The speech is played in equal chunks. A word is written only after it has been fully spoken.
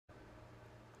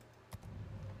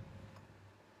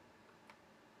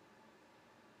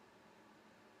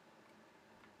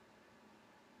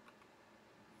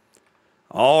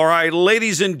All right,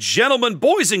 ladies and gentlemen,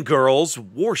 boys and girls,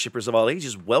 worshippers of all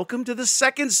ages, welcome to the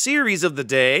second series of the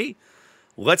day.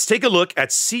 Let's take a look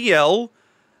at CL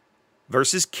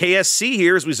versus KSC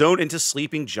here as we zone into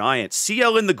Sleeping Giant.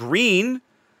 CL in the green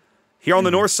here on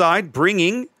the north side,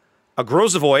 bringing a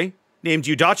Grozavoy named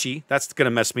Yudachi. That's going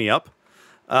to mess me up.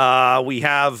 We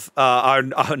have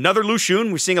another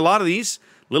Lushun. We're seeing a lot of these.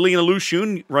 Lily and a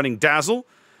Lushun running Dazzle.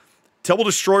 Double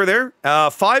Destroyer there.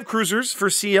 5 cruisers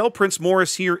for CL. Prince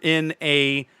Morris here in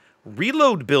a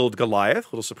reload build Goliath. A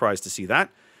little surprised to see that.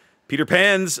 Peter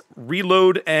Pan's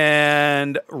reload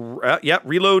and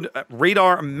reload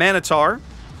radar Manitar.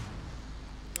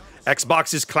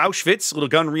 Xbox's Clausewitz, a little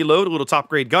gun reload, a little top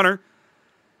grade gunner.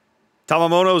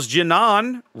 Tamamono's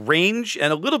Jinan, range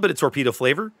and a little bit of torpedo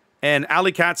flavor. And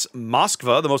Alley-Cat's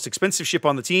Moskva, the most expensive ship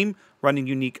on the team, running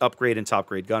unique upgrade and top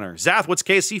grade gunner. Zath, what's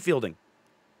KSC fielding?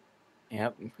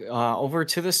 Yep. Over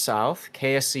to the south,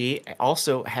 KSC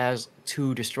also has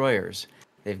 2 destroyers.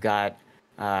 They've got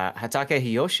Hatake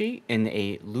Hiyoshi in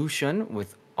a Lushun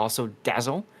with also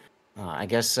Dazzle. I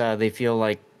guess they feel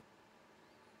like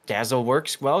Dazzle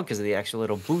works well because of the extra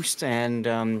little boost and,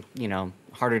 you know,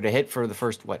 harder to hit for the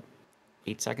first,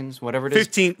 8 seconds, whatever it is?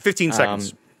 15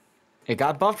 seconds. It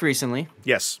got buffed recently.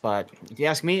 Yes. But if you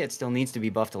ask me, it still needs to be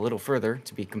buffed a little further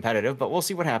to be competitive, but we'll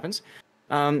see what happens.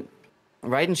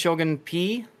 Raiden Shogun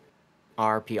P,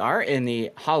 RPR in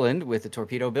the Holland with the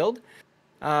torpedo build.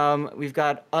 We've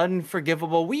got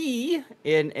Unforgivable Wee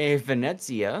in a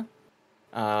Venezia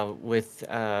with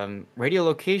radio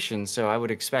location, so I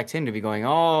would expect him to be going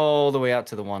all the way out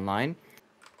to the 1 line.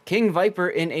 King Viper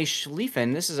in a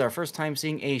Schlieffen. This is our first time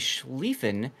seeing a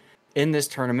Schlieffen in this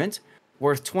tournament.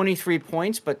 Worth 23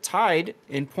 points, but tied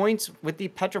in points with the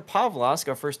Petropavlovsk.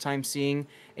 Our first time seeing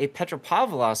a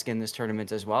Petropavlovsk in this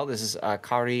tournament as well. This is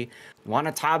Kari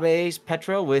Wanatabe's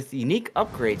Petro with unique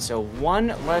upgrades, so 1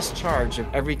 less charge of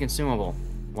every consumable.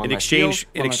 In exchange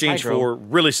for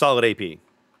really solid AP.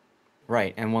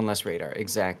 Right, and 1 less radar,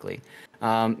 exactly.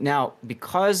 Now,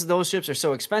 because those ships are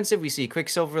so expensive, we see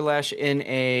Quicksilver Lash in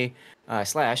a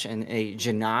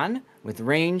Jinan with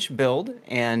range build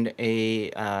and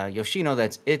a Yoshino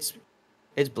that's its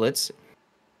blitz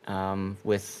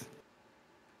with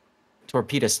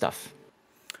torpedo stuff,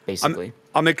 basically.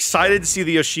 I'm excited to see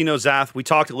the Yoshino, Zath. We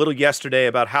talked a little yesterday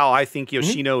about how I think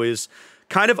Yoshino is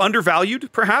kind of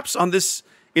undervalued, perhaps, in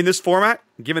this format,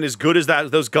 given as good as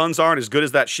those guns are and as good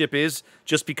as that ship is,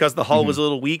 just because the hull was a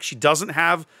little weak. She doesn't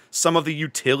have some of the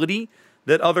utility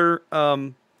that other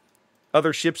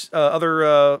ships,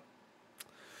 other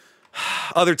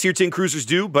tier 10 cruisers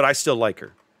do, but I still like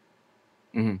her.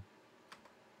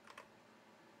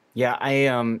 Yeah,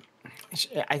 I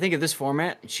think of this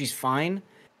format, she's fine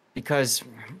because,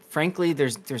 frankly,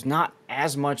 there's not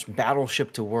as much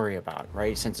battleship to worry about,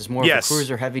 right? Since it's more of a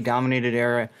cruiser-heavy dominated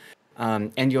era.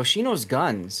 And Yoshino's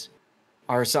guns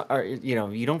are, you know,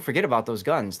 you don't forget about those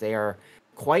guns. They are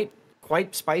quite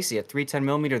spicy at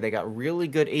 310mm. They got really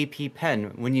good AP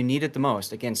pen when you need it the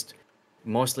most against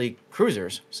mostly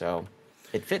cruisers. So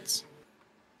it fits.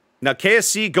 Now,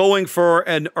 KSC going for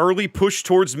an early push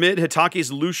towards mid.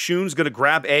 Hitake's Lushun's going to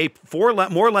grab a more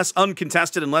or less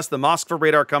uncontested unless the Moskva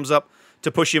radar comes up to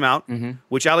push him out,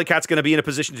 which Alley-Cat's going to be in a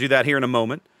position to do that here in a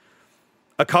moment.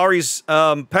 Akari's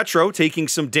Petro taking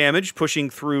some damage,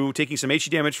 taking some HE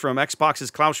damage from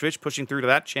Xbox's Clausewitz, pushing through to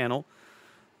that channel.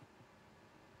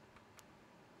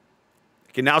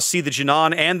 You can now see the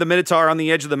Jinan and the Minotaur on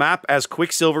the edge of the map as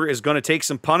Quicksilver is going to take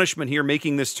some punishment here,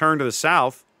 making this turn to the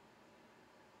south.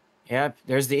 Yeah,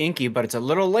 there's the Inky, but it's a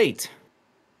little late.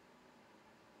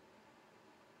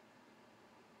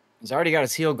 He's already got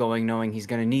his heel going, knowing he's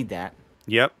going to need that.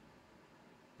 Yep.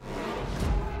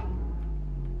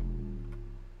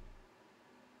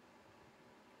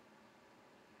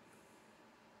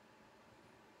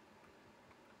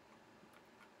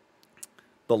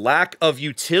 The lack of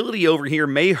utility over here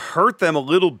may hurt them a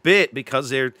little bit because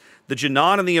the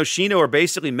Jinan and the Yoshino are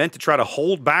basically meant to try to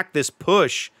hold back this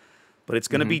push, but it's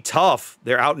going to be tough.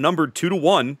 They're outnumbered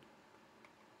 2-1.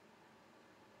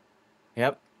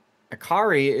 Yep.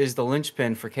 Akari is the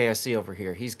linchpin for KSC over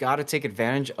here. He's got to take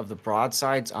advantage of the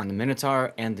broadsides on the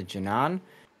Minotaur and the Jinan,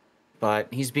 but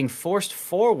he's being forced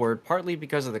forward partly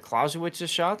because of the Clausewitz's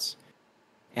shots,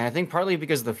 and I think partly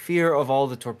because of the fear of all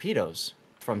the torpedoes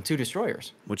from 2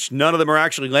 destroyers. Which none of them are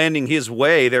actually landing his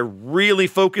way. They're really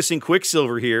focusing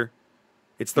Quicksilver here.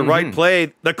 It's the right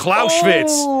play. The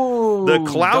Clausewitz. Oh, the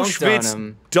Clausewitz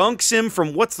dunks him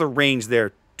from, what's the range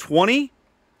there? 20?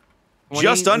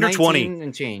 Just under 20. 19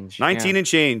 and change. 19 and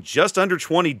change. Just under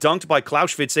 20. Dunked by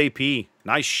Clausewitz AP.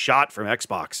 Nice shot from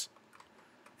Xbox.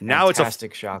 Now it's a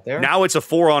fantastic shot there. Now it's a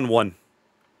 4-on-1.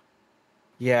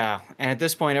 Yeah, and at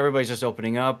this point, everybody's just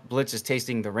opening up. Blitz is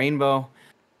tasting the rainbow,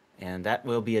 and that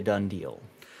will be a done deal.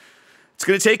 It's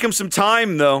going to take him some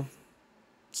time, though.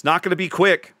 It's not going to be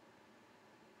quick.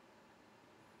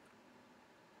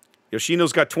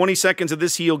 Yoshino's got 20 seconds of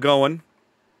this heel going.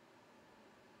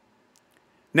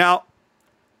 Now,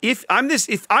 if I'm this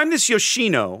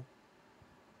Yoshino,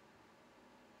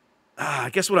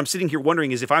 I guess what I'm sitting here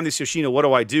wondering is if I'm this Yoshino, what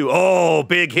do I do? Oh,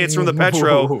 big hits from the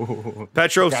Petro.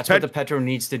 That's what the Petro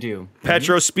needs to do.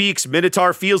 Petro speaks.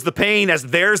 Minotaur feels the pain as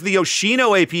there's the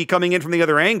Yoshino AP coming in from the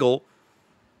other angle.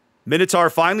 Minotaur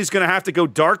finally is going to have to go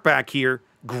dark back here.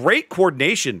 Great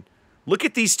coordination. Look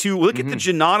at these two. Look at the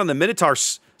Janan and the Minotaur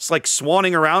like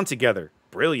swanning around together.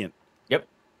 Brilliant. Yep.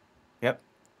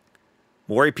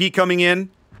 More AP coming in.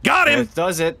 Got him. That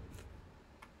does it.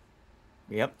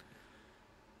 Yep.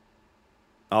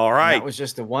 All right. And that was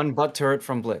just the one butt turret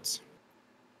from Blitz.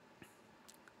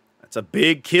 That's a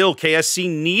big kill. KSC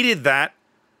needed that.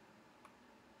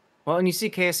 Well, and you see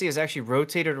KSC has actually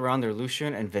rotated around their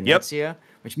Lucian and Venezia,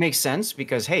 which makes sense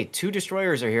because, hey, 2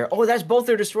 destroyers are here. Oh, that's both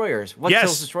their destroyers. What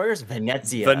kills destroyers?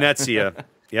 Venezia. Venezia.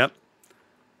 Yep.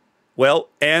 Well,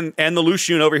 and the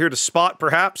Lucian over here to spot,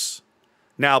 perhaps.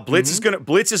 Now,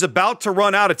 Blitz is about to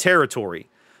run out of territory.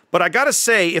 But I got to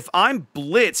say, if I'm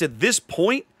Blitz at this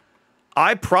point,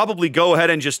 I'd probably go ahead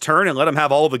and just turn and let him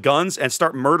have all the guns and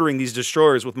start murdering these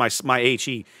destroyers with my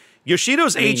HE.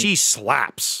 Yoshino's HE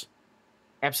slaps.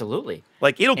 Absolutely.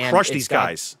 Like, it'll crush these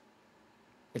guys.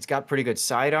 It's got pretty good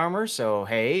side armor, so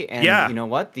hey. And you know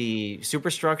what? The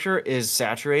superstructure is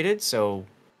saturated, so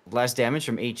less damage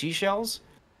from HE shells.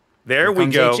 There we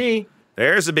go. HE.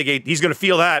 There's a big HE. He's going to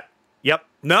feel that. Yep.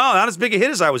 No, not as big a hit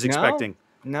as I was expecting.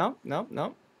 No.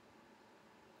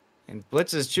 And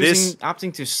Blitz is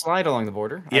opting to slide along the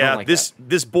border.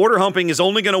 This border humping is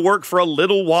only going to work for a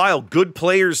little while. Good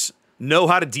players know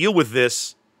how to deal with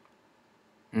this.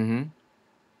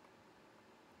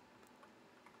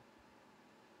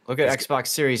 Look at Xbox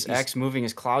Series X moving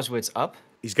his Clausewitz up.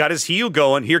 He's got his heel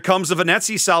going. Here comes the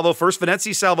Venezia salvo. First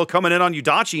Venezia salvo coming in on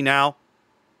Udachi now.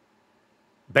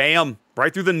 Bam.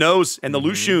 Right through the nose. And the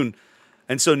Lucian.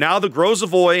 And so now the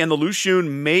Grozavoy and the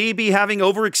Lucian may be having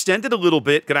overextended a little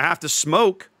bit. Going to have to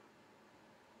smoke.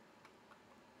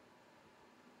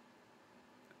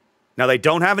 Now they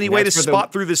don't have any way to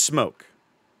spot through this smoke.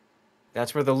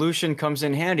 That's where the Lucian comes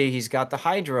in handy. He's got the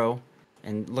Hydro.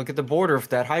 And look at the border of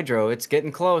that Hydro. It's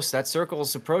getting close. That circle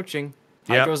is approaching.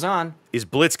 Hydro's on. Is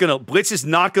Blitz gonna? Blitz is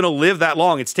not gonna live that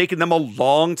long. It's taken them a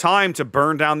long time to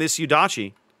burn down this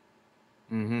Udachi.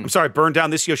 I'm sorry, burn down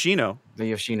this Yoshino. The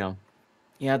Yoshino.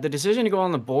 Yeah, the decision to go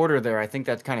on the border there, I think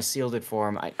that kind of sealed it for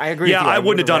him. I agree. Yeah, with you. I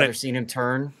wouldn't have done it. Seen him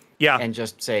turn. Yeah. And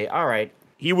just say, all right.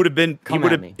 He would have been.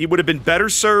 He would have been better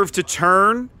served to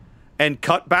turn and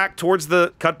cut back towards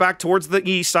the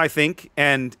east, I think,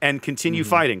 and continue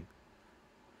fighting.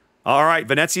 All right,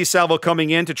 Venezia salvo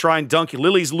coming in to try and dunk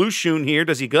Lily's Lucian here.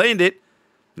 Does he land it?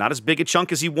 Not as big a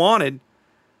chunk as he wanted.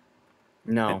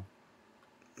 No.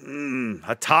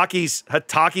 Hataki's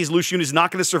Lucian is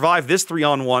not going to survive this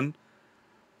 3-on-1.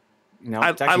 No,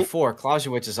 it's actually 4.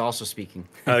 Clausewitz is also speaking.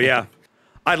 Oh yeah,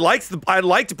 I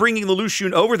liked bringing the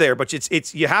Lucian over there, but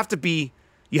it's you have to be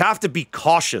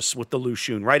cautious with the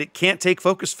Lucian, right? It can't take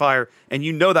focus fire, and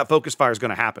you know that focus fire is going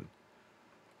to happen.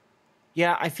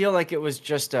 Yeah, I feel like it was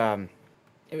just,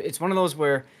 it's one of those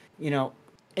where, in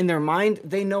their mind,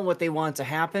 they know what they want to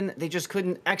happen. They just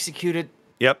couldn't execute it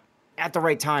at the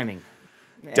right timing,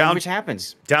 which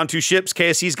happens. Down 2 ships.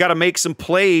 KSC's got to make some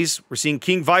plays. We're seeing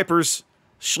King Viper's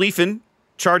Schlieffen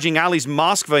charging Ali's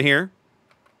Moskva here.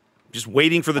 Just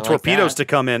waiting for the torpedoes to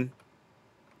come in.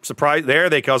 Surprise! There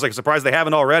they go. I was like, surprised they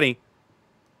haven't already.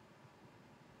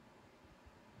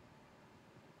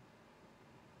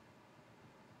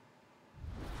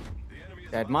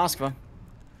 At Moskva.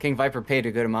 King Viper paid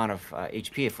a good amount of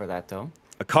HP for that, though.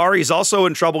 Akari's also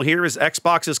in trouble here as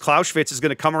Xbox's Clausewitz is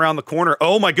going to come around the corner.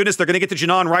 Oh, my goodness. They're going to get to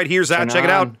Janan right here, Zach. Check it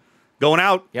out. Going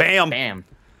out. Yep, bam.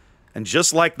 And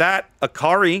just like that,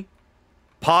 Akari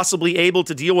possibly able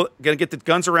to deal with, going to get the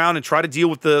guns around and try to deal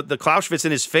with the Clausewitz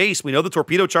in his face. We know the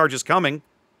torpedo charge is coming.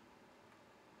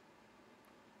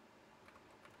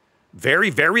 Very,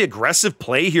 very aggressive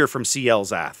play here from CL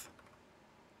Zath.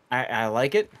 I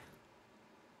like it.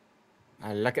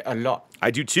 I like it a lot.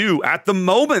 I do too. At the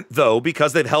moment, though,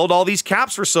 because they've held all these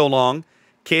caps for so long,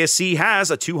 KSC has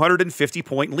a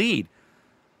 250-point lead.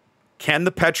 Can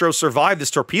the Petro survive this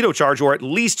torpedo charge or at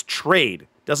least trade?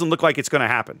 Doesn't look like it's going to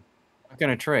happen. Not going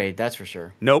to trade, that's for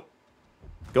sure. Nope.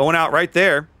 Going out right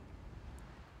there.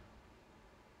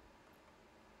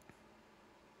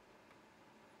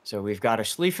 So we've got a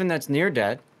Schlieffen that's near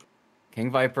dead. King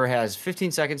Viper has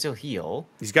 15 seconds to heal.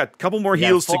 He's got a couple more We got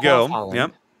heals to full go. health Holland.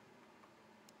 Yep.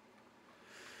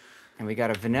 And we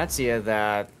got a Venezia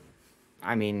that,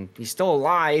 I mean, he's still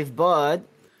alive, but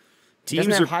he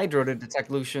doesn't have Hydro to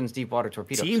detect Lucian's deep water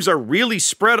torpedoes. Teams are really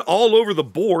spread all over the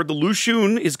board. The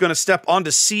Lucian is going to step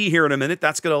onto C here in a minute.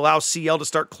 That's going to allow CL to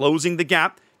start closing the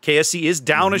gap. KSC is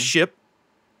down a ship.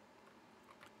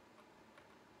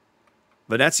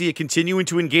 Venezia continuing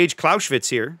to engage Clausewitz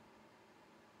here.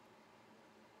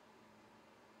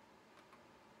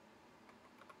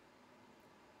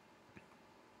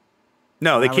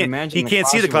 No, they can't. He can't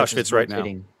see the Clausewitz right now.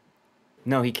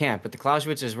 No, he can't. But the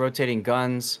Clausewitz is rotating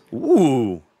guns.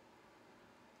 Ooh.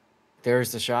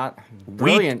 There's the shot.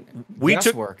 Brilliant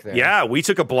guesswork there. Yeah, we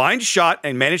took a blind shot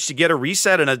and managed to get a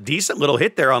reset and a decent little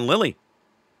hit there on Lily.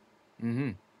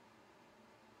 Mm-hmm.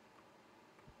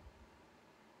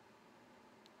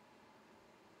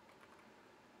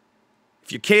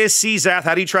 If you're KSC, Zath,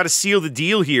 how do you try to seal the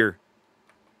deal here?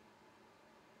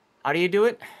 How do you do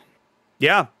it?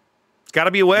 Yeah. Got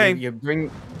to be a way. You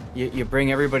bring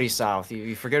everybody south.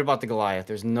 You forget about the Goliath.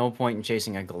 There's no point in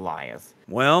chasing a Goliath.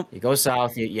 Well, you go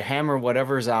south. You hammer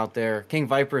whatever's out there. King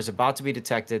Viper is about to be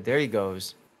detected. There he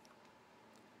goes.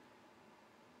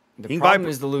 The problem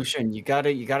is the Lucian. You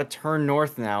gotta turn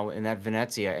north now in that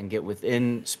Venezia and get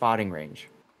within spotting range.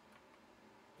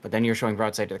 But then you're showing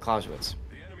broadside to the Clausewitz.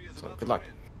 So good luck.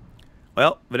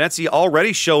 Well, Venezia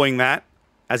already showing that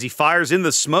as he fires in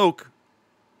the smoke.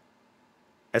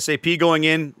 SAP going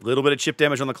in, a little bit of chip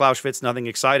damage on the Clausewitz, nothing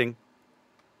exciting.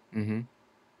 Mm-hmm.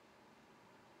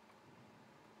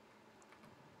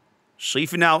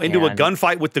 Schlieffen now into a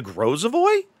gunfight with the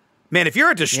Grozovoy? Man, if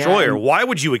you're a destroyer, why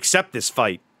would you accept this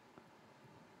fight?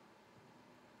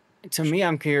 To me,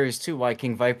 I'm curious, too, why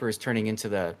King Viper is turning into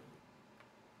the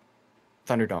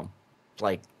Thunderdome.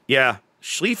 Yeah,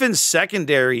 Schlieffen's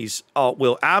secondaries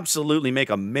will absolutely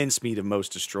make a mincemeat of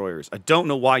most destroyers. I don't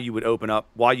know why you would open up,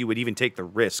 why you would even take the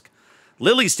risk.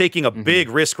 Lily's taking a big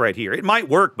risk right here. It might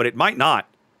work, but it might not.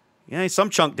 Yeah, some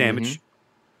chunk damage.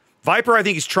 Viper, I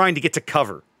think, is trying to get to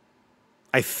cover.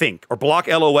 I think. Or block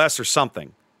LOS or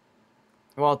something.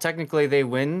 Well, technically, they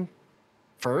win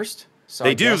first. So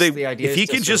they do. If he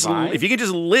can just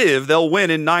live, they'll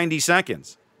win in 90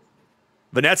 seconds.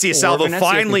 Venezia Salvo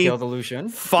finally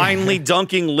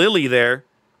dunking Lily there.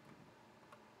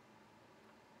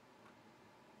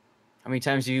 How many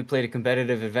times have you played a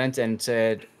competitive event and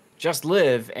said, just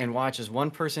live, and watch as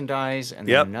one person dies, and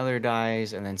then another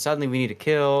dies, and then suddenly we need a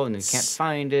kill, and we can't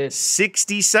find it?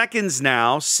 60 seconds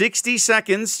now. 60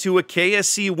 seconds to a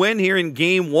KSC win here in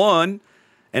Game 1,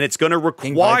 and it's going to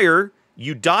require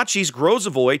Udachi's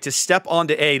Grozovoy to step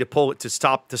onto A to pull it to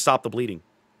stop the bleeding.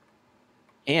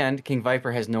 And King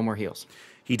Viper has no more heals.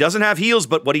 He doesn't have heals,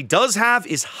 but what he does have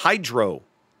is Hydro.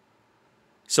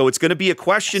 So it's going to be a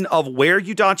question of where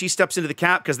Udachi steps into the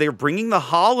cap because they're bringing the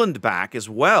Holland back as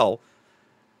well.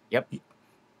 Yep.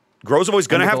 Grozovoy's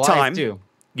going to have time. Too.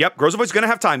 Yep, Grozovoy's going to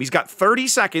have time. He's got 30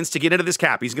 seconds to get into this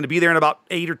cap. He's going to be there in about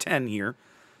 8 or 10 here.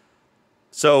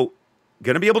 So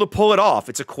going to be able to pull it off.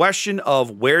 It's a question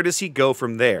of where does he go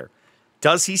from there?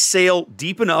 Does he sail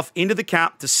deep enough into the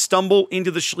cap to stumble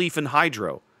into the Schlieffen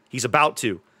Hydro? He's about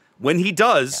to. When he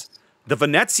does, the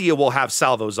Venezia will have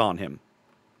salvos on him.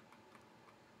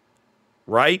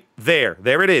 Right there.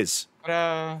 There it is.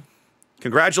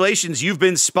 Congratulations, you've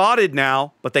been spotted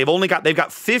now, but they've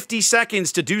got 50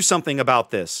 seconds to do something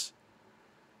about this.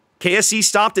 KSC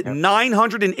stopped at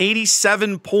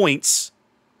 987 points.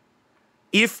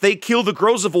 If they kill the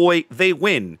Grozovoy, they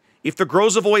win. If the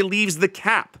Grozovoy leaves the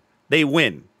cap, they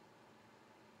win.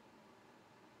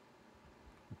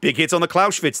 Big hits on the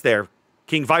Clausewitz there.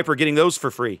 King Viper getting those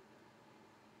for free.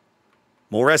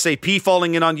 More SAP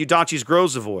falling in on Udachi's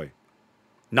Grozovoy.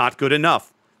 Not good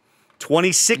enough.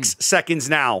 26 seconds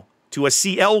now to a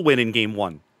CL win in Game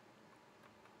 1.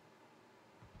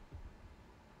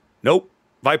 Nope.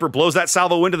 Viper blows that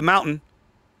salvo into the mountain.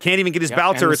 Can't even get his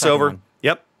bow turrets over.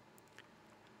 Yep.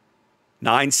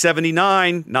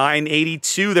 979,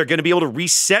 982. They're going to be able to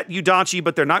reset Udachi,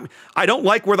 but they're not. I don't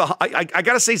like where I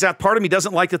got to say, Zach, part of me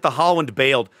doesn't like that the Holland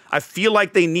bailed. I feel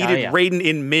like they needed Raiden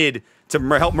in mid to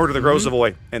help murder the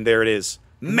Grozovoy, and there it is.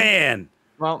 Man.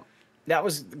 Well, that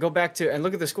was, go back to, and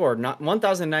look at the score,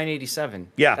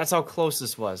 1,987. Yeah. That's how close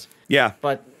this was. Yeah.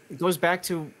 But it goes back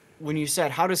to when you said,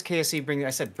 how does KSC bring,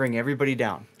 I said, bring everybody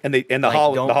down. And the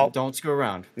Holland. Don't screw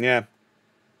around. Yeah.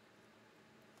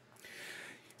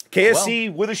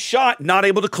 KSC with a shot, not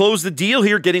able to close the deal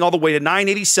here, getting all the way to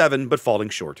 987, but falling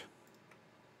short.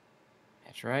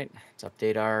 That's right. Let's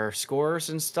update our scores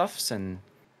and stuffs, and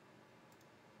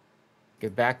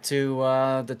get back to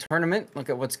the tournament. Look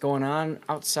at what's going on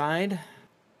outside.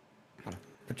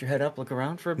 Put your head up, look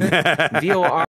around for a bit. VOR